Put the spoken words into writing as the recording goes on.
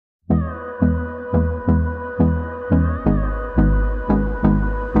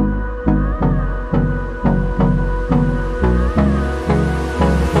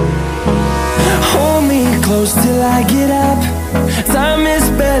close till I get up. Time is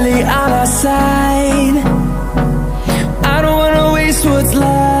barely on our side. I don't wanna waste what's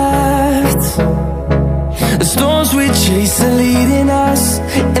left. The storms we chase are leading us,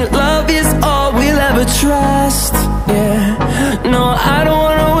 and love is all we'll ever trust. Yeah, no, I don't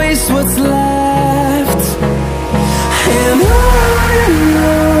wanna waste what's left. And on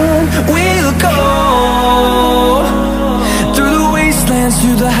we'll go, through the wastelands,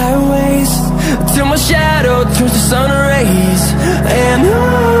 through the highways, till my shadow turns to sun rays. And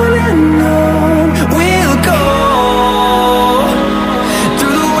on we'll go,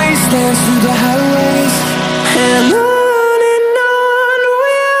 through the wastelands, through the highways, and on we'll go.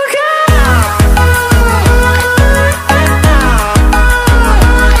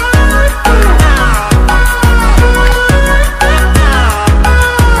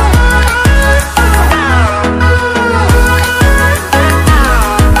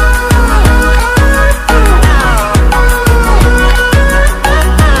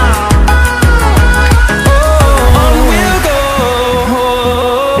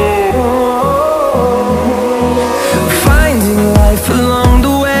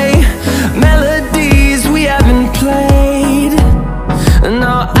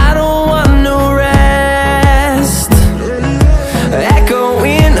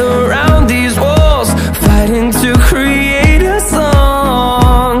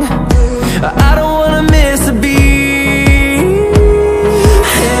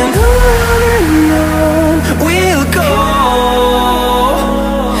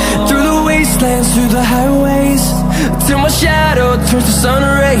 Through the highways, till my shadow turns to sun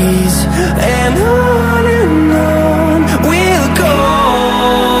rays. And on we'll go,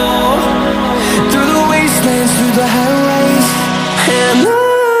 through the wastelands, through the highways, and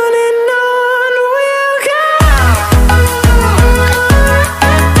on we'll go.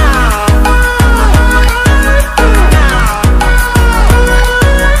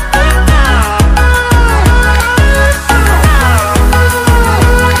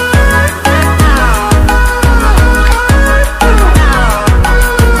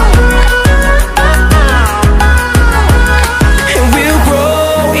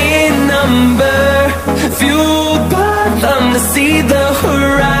 See the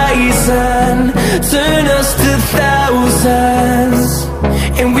horizon turn us to thousands,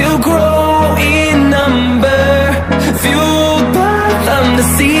 and we'll grow in number, fueled by them to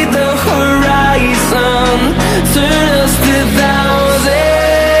see the horizon.